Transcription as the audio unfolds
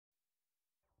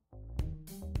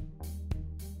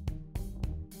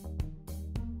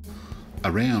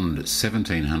Around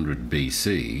 1700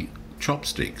 BC,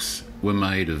 chopsticks were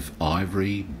made of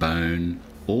ivory, bone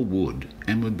or wood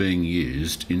and were being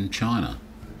used in China.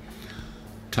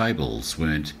 Tables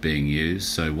weren't being used,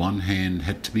 so one hand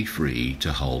had to be free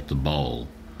to hold the bowl.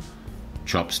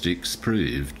 Chopsticks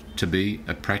proved to be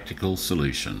a practical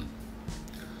solution.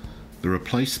 The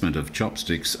replacement of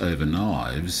chopsticks over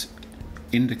knives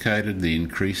indicated the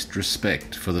increased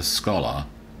respect for the scholar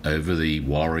over the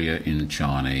warrior in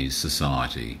Chinese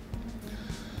society.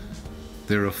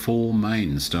 There are four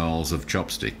main styles of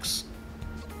chopsticks.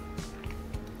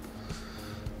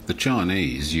 The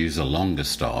Chinese use a longer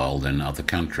style than other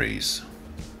countries,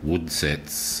 wood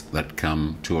sets that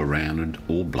come to a rounded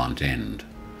or blunt end.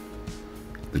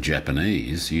 The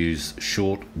Japanese use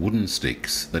short wooden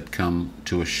sticks that come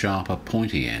to a sharper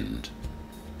pointy end.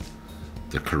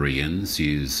 The Koreans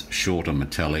use shorter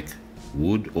metallic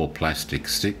wood or plastic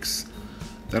sticks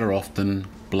that are often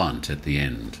blunt at the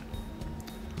end.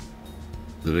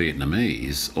 The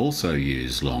Vietnamese also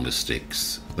use longer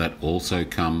sticks that also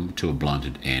come to a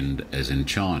blunted end as in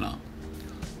China,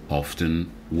 often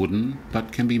wooden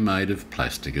but can be made of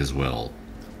plastic as well.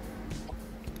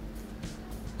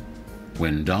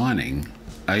 When dining,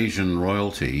 Asian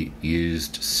royalty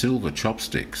used silver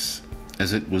chopsticks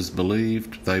as it was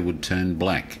believed they would turn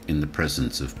black in the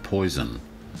presence of poison.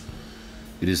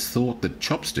 It is thought that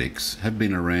chopsticks have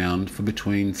been around for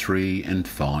between 3,000 and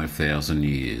 5,000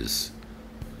 years.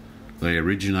 They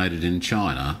originated in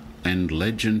China, and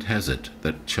legend has it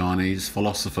that Chinese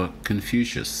philosopher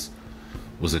Confucius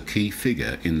was a key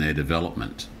figure in their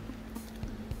development.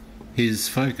 His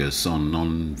focus on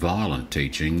non-violent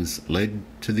teachings led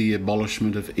to the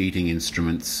abolishment of eating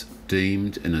instruments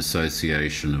deemed an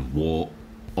association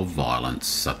of violence,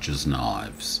 such as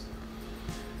knives.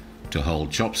 To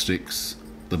hold chopsticks,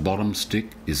 the bottom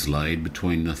stick is laid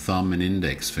between the thumb and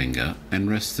index finger and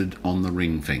rested on the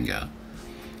ring finger,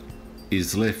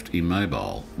 is left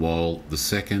immobile, while the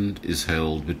second is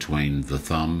held between the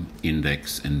thumb,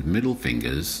 index and middle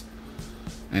fingers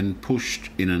and pushed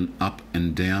in an up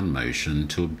and down motion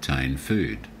to obtain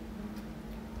food.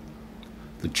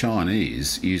 The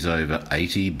Chinese use over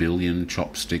 80 billion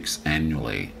chopsticks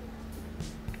annually.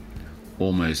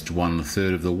 Almost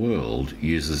 1/3 of the world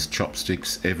uses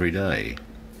chopsticks every day.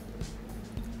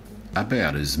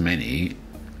 About as many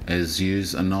as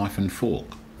use a knife and fork.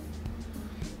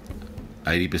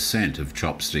 80% of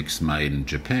chopsticks made in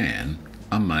Japan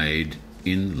are made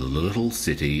in the little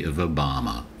city of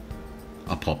Obama,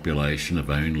 a population of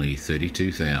only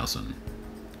 32,000.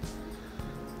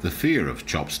 The fear of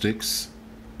chopsticks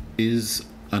is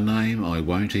a name I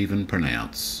won't even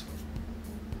pronounce.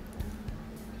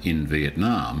 In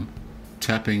Vietnam,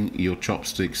 tapping your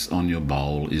chopsticks on your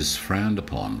bowl is frowned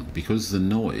upon because the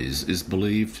noise is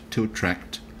believed to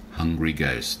attract hungry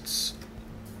ghosts.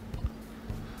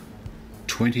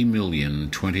 20 million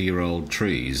 20-year-old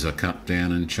trees are cut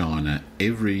down in China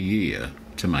every year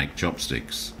to make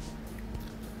chopsticks.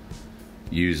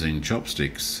 Using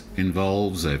chopsticks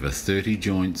involves over 30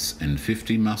 joints and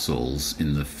 50 muscles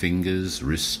in the fingers,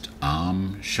 wrist,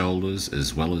 arm, shoulders,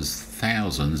 as well as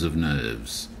thousands of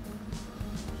nerves.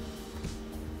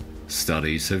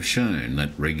 Studies have shown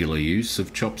that regular use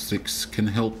of chopsticks can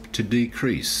help to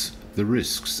decrease the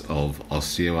risks of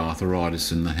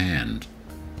osteoarthritis in the hand.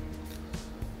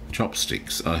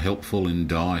 Chopsticks are helpful in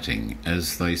dieting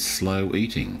as they slow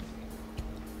eating.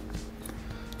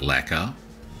 Lacquer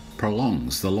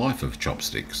prolongs the life of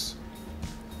chopsticks.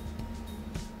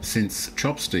 Since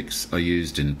chopsticks are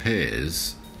used in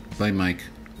pairs, they make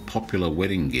popular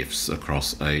wedding gifts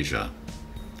across Asia.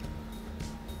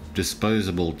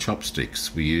 Disposable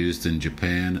chopsticks were used in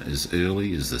Japan as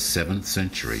early as the 7th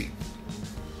century.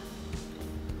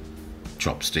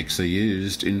 Chopsticks are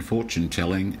used in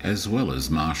fortune-telling as well as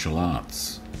martial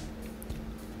arts.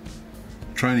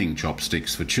 Training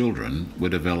chopsticks for children were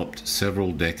developed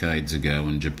several decades ago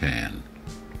in Japan.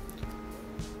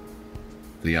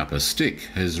 The upper stick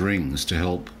has rings to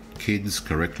help kids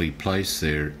correctly place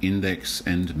their index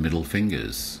and middle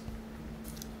fingers.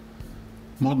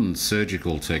 Modern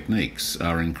surgical techniques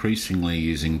are increasingly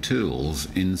using tools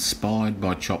inspired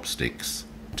by chopsticks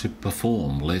to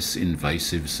perform less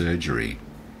invasive surgery.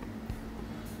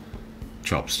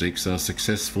 Chopsticks are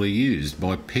successfully used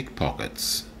by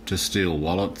pickpockets to steal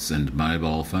wallets and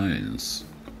mobile phones.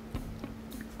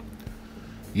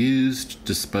 Used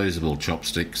disposable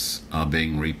chopsticks are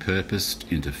being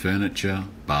repurposed into furniture,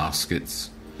 baskets,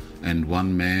 and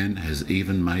one man has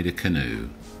even made a canoe.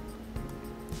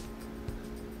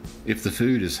 If the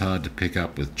food is hard to pick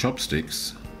up with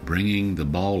chopsticks, bringing the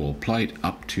bowl or plate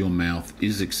up to your mouth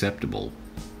is acceptable.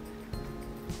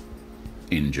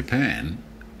 In Japan,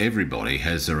 everybody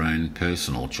has their own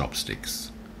personal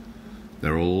chopsticks.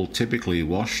 They're all typically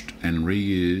washed and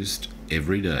reused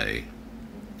every day.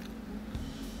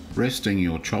 Resting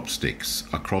your chopsticks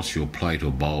across your plate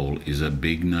or bowl is a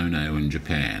big no-no in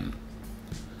Japan.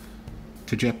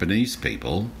 To Japanese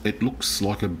people, it looks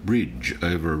like a bridge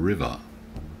over a river.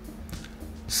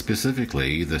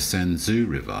 Specifically the Sanzu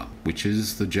River, which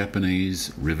is the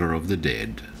Japanese River of the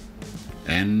Dead.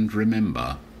 And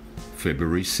remember,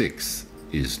 February 6th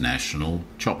is National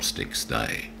Chopsticks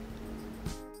Day.